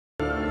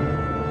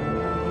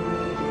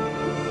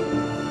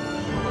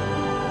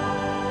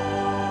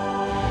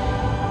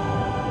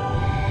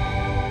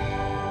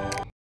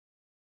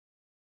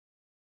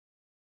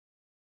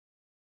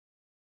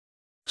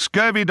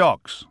Scurvy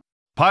docks.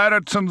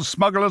 Pirates and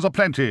smugglers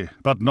aplenty,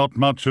 but not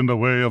much in the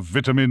way of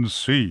vitamin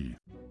C.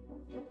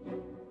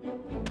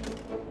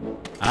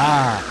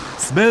 Ah,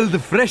 smell the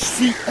fresh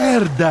sea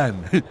air,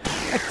 Dan.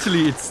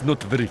 Actually, it's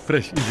not very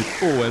fresh, is it?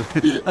 Oh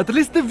well, at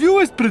least the view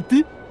is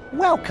pretty.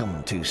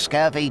 Welcome to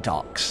Scurvy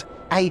Docks,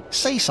 a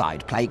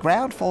seaside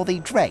playground for the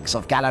dregs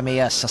of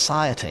Gallowmere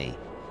society.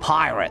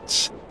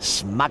 Pirates,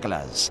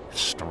 smugglers,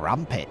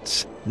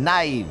 strumpets,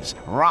 knaves,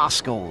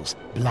 rascals,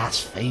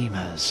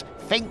 blasphemers,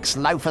 finks,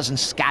 loafers and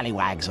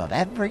scallywags of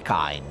every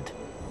kind.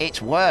 It's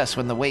worse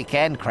when the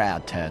weekend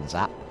crowd turns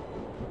up.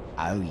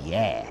 Oh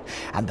yeah,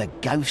 and the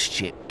ghost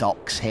ship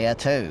docks here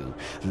too,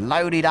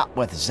 loaded up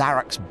with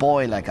Zarok's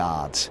boiler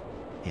guards.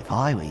 If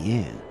I were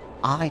you,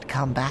 I'd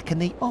come back in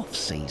the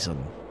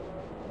off-season.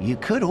 You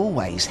could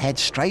always head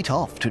straight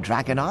off to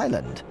Dragon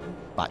Island,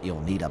 but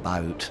you'll need a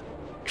boat.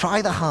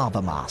 Try the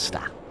harbour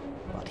master,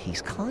 but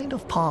he's kind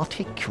of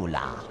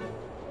particular.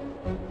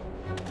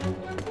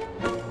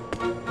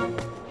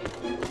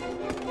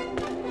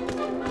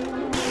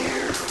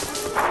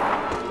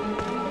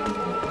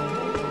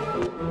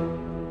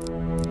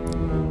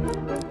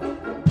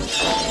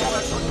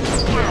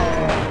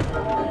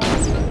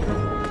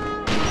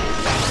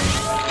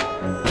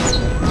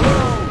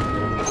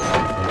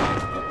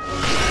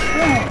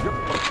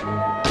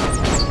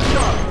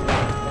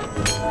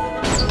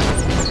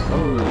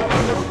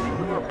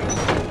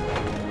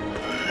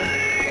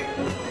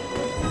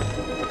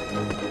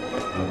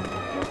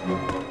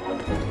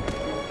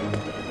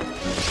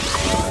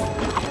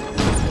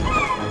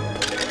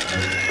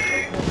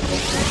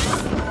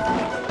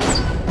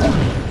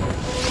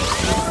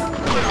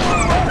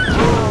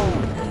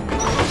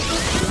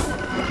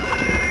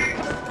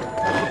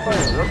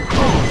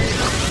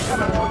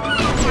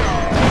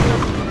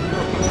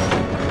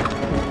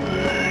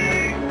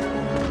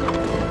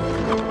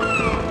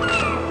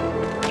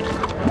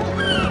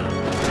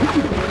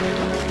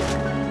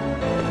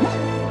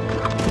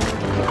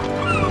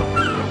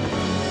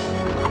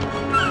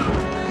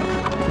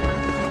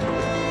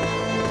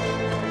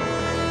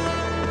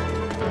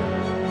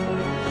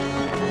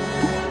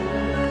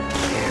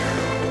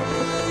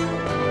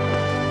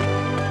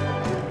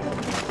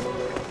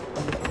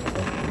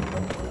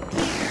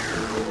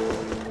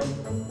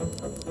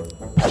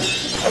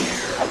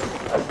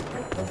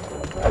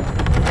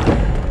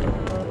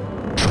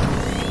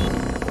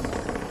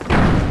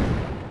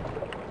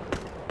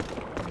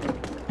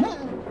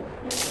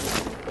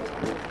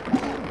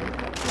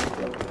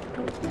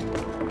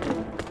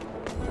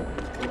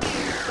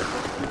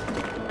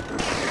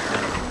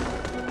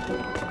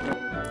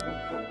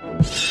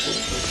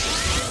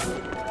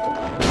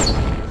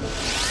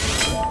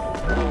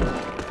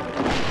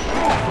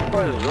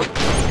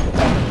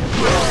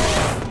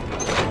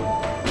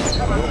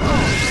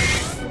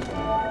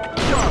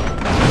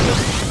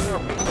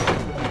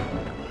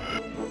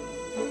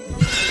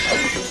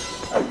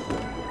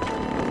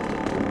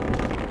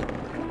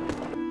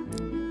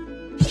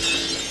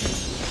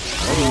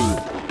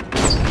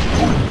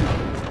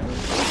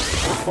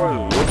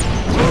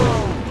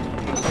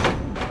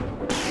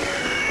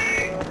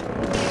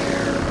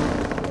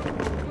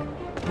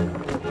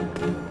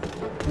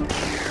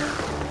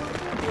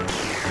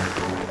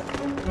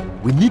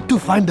 We need to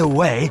find a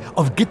way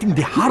of getting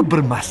the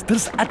harbour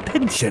master's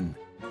attention.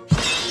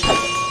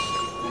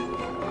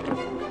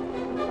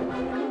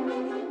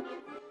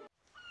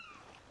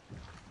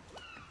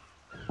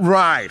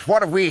 Right,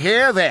 what have we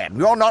here then?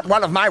 You're not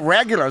one of my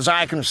regulars,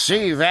 I can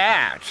see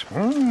that.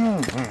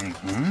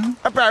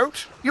 A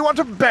boat? You want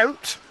a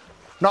boat?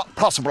 Not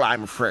possible,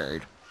 I'm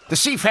afraid. The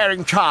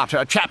Seafaring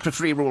Charter, Chapter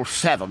 3, Rule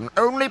 7,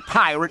 only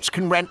pirates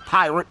can rent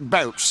pirate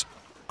boats.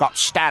 Got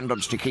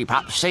standards to keep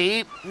up,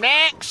 see?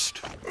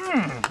 Next!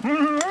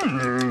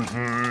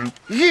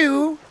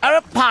 You are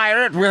a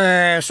pirate?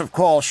 Yes, of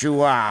course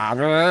you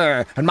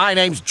are. And my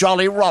name's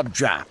Jolly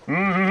Roger.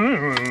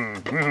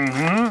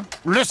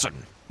 Listen.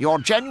 You're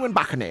a genuine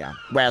buccaneer,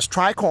 wears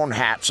tricorn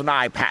hats and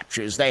eye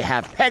patches. They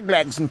have peg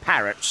legs and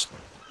parrots.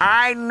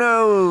 I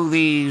know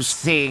these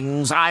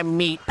things. I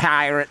meet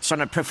pirates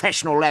on a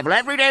professional level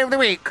every day of the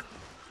week.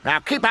 Now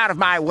keep out of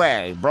my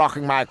way.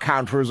 Blocking my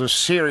counter is a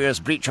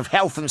serious breach of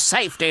health and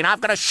safety, and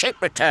I've got a ship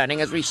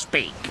returning as we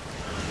speak.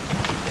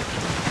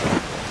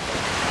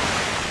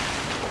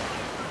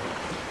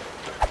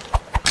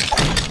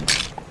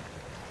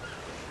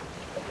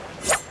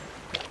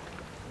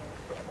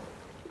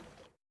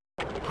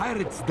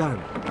 Pirates, Dan,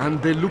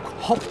 and they look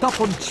hopped up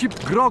on cheap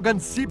grog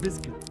and sea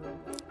biscuit.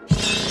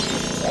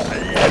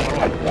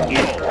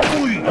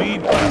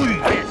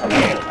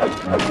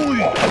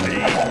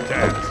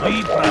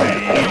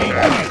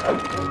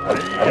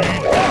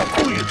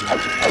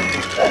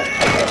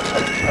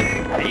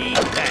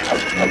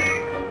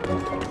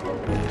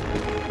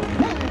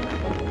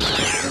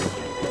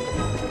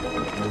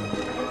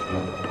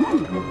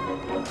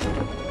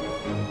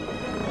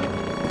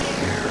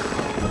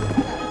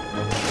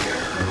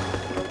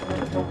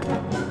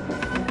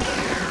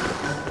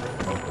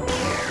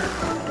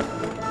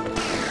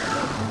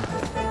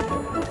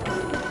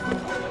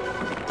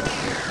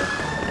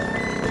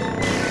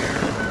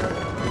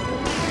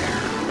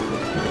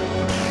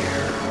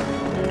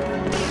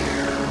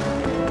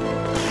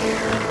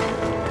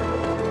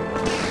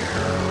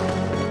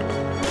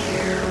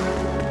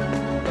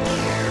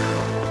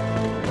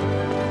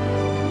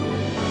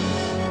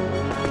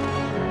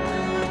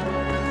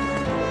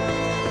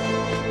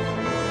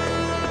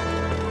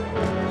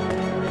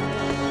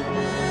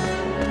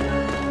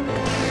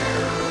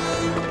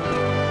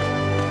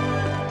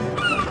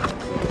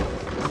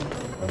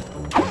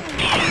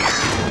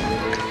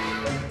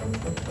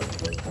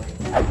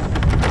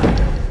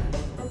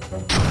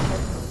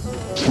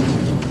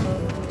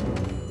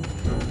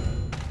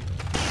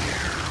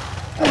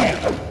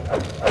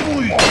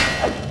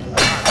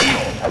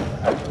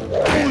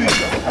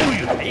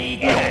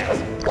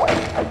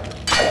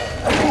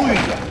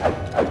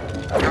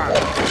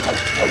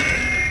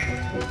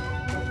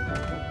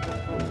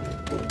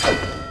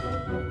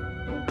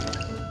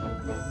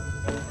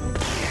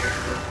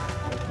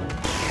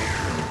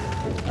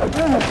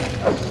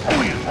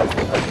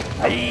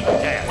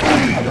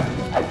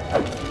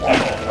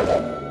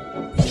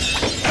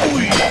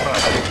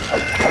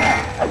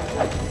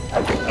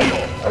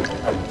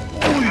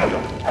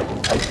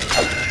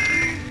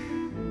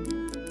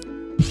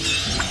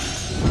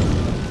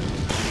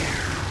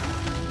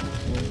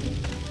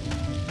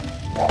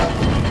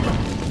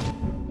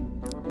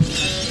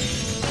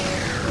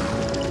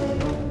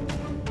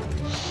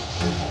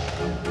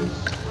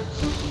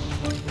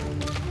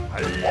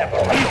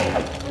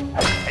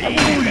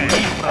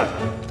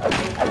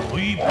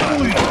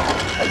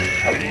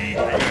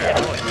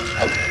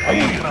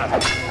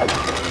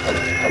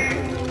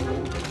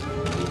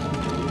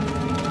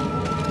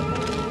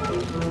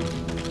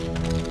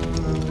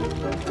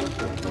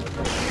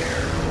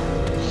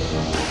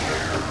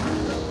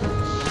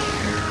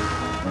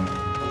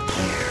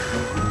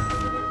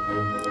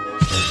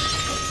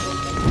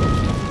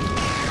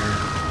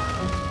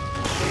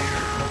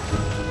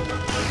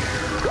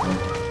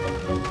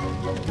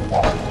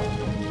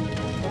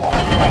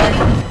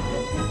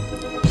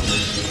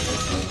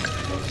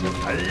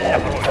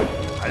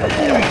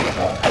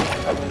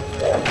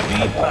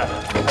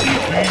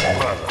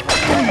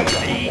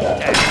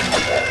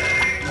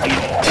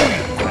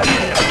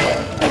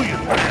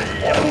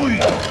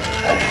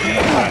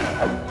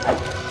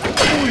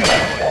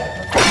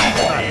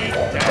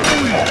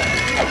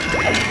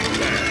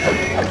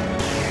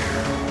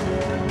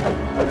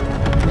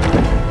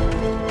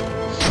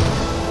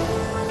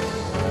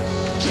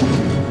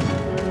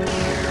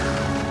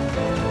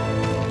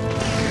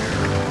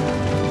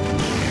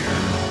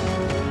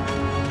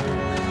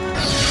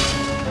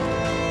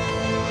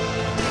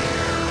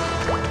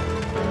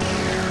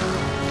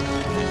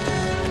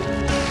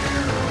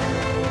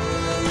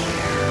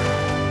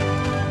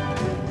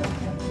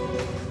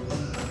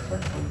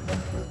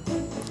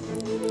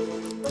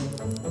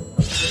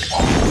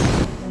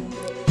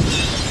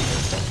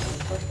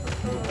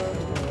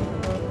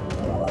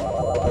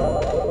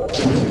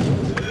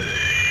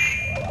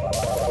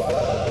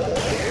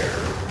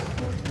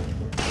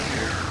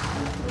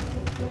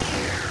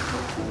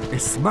 A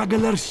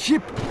smuggler's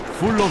ship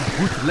full of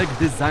bootleg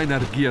designer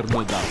gear,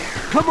 no doubt.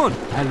 Come on,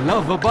 I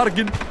love a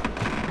bargain.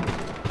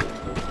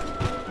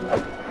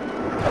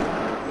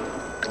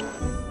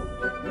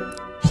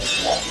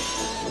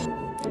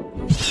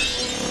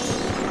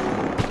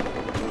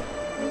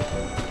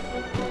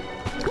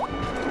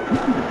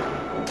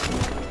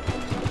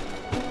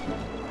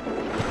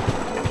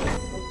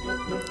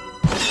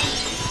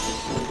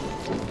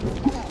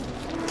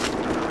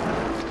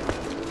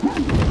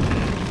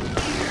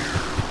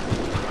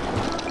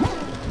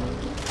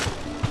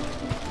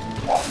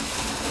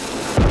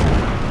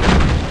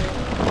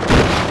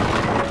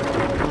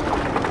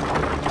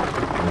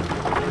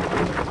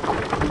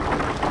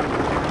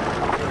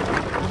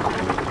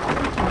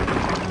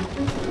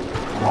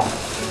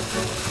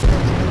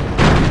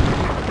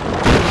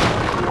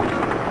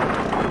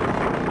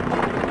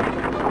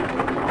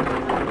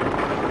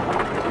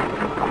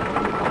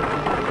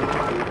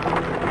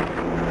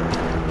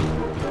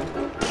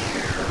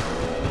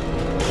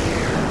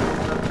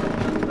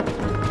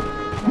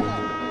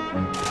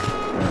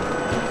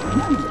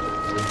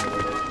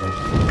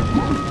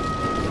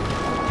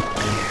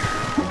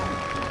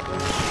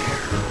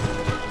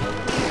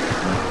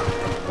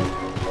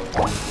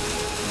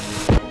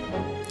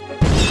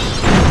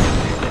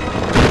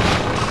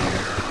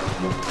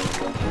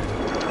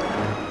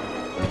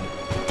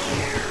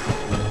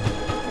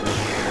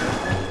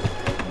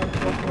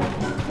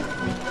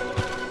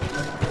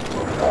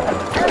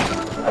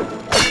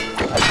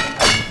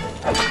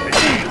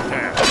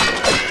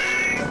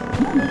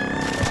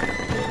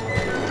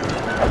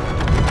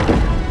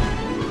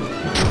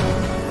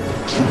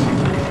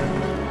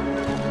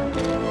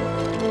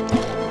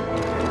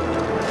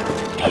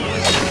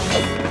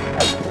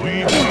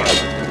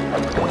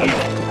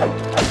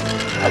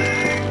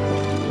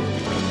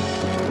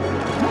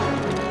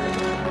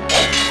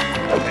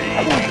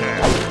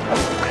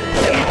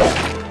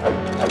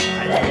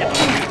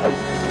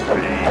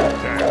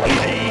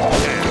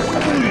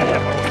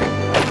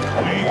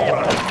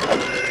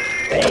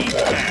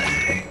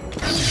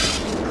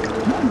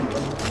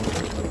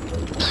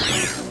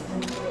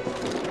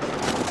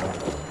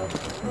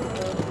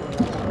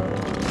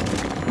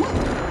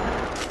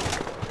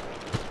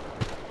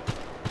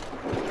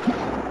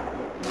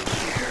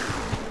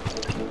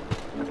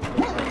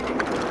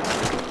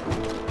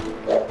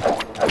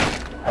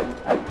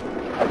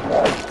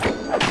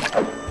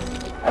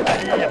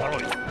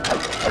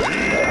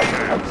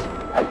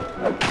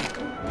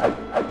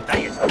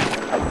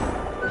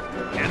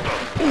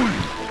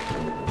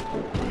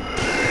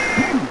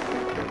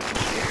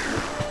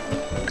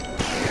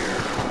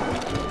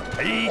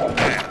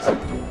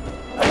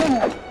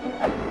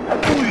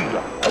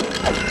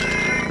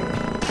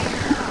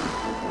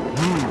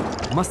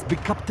 Must be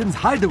Captain's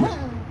hideaway.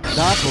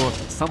 That or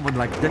someone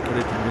like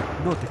decorating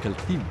with nautical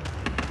theme.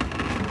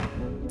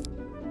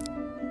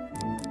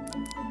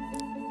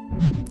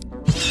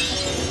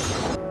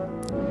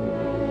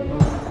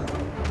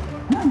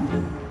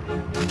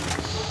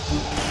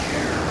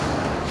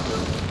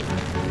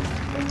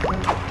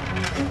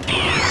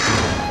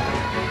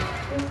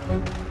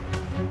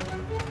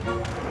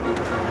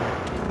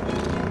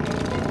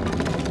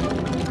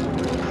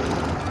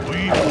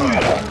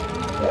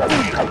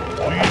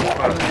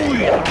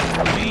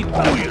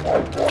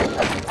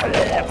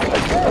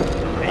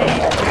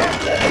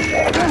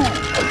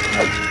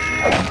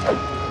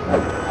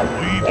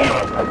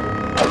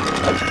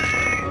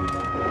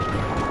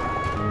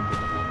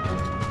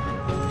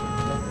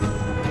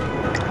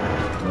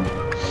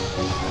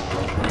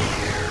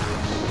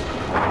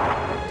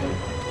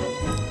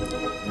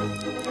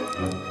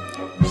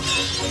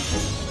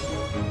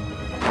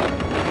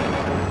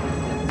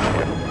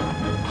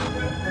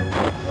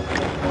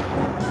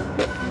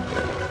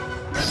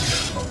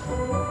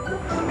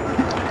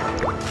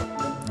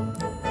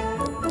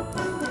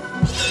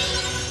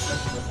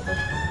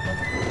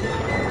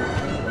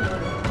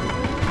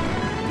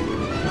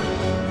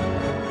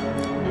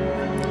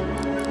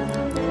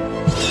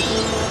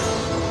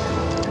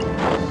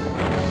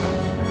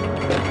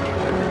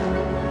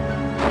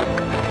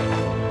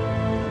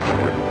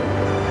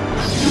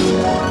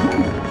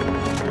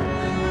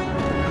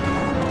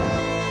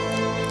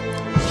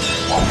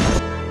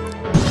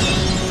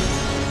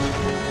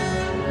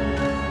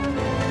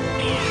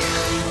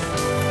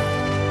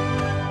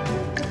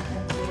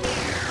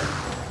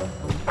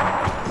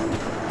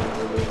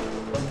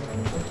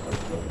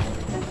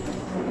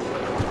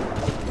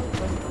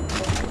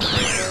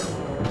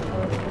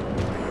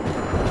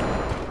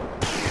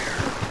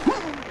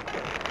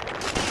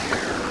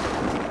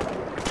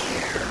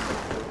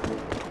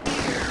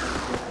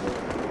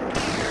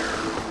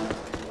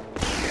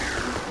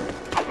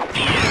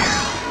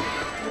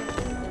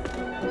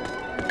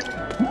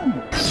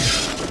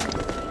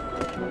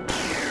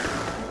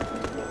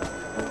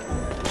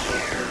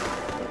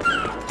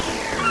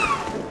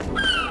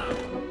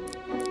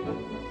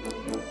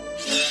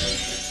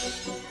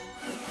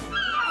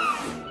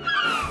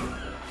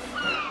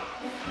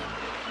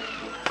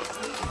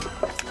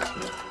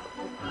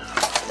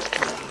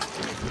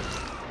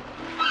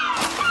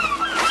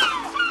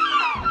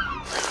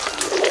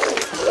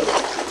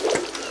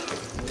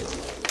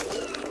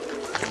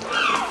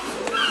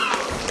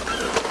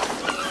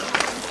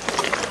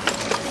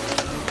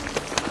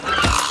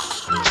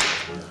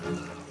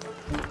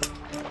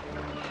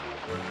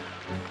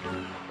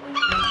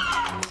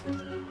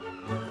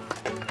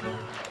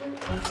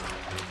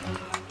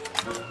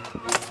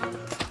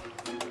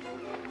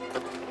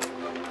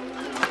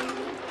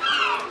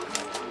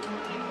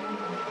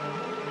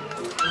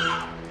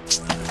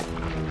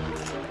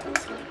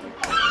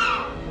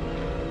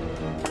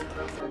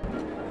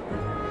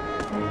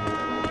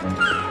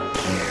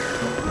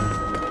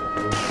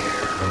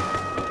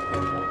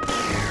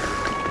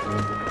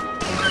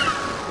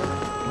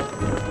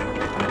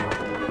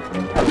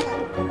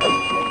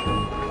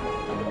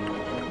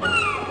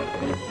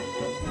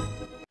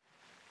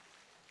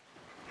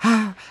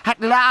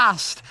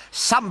 last,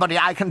 somebody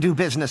I can do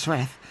business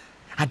with.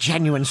 A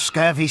genuine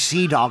scurvy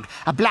sea dog,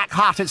 a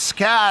black-hearted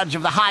scourge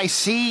of the high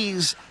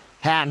seas.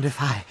 And,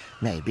 if I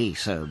may be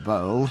so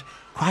bold,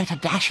 quite a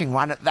dashing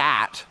one at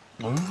that.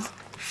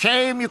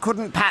 Shame you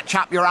couldn't patch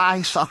up your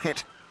eye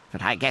socket.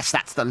 But I guess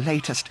that's the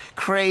latest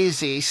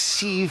crazy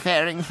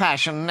seafaring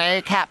fashion,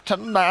 eh,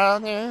 Captain?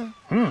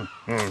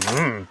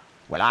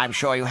 Well, I'm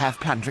sure you have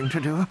plundering to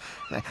do.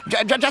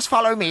 Just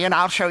follow me and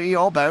I'll show you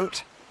your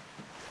boat.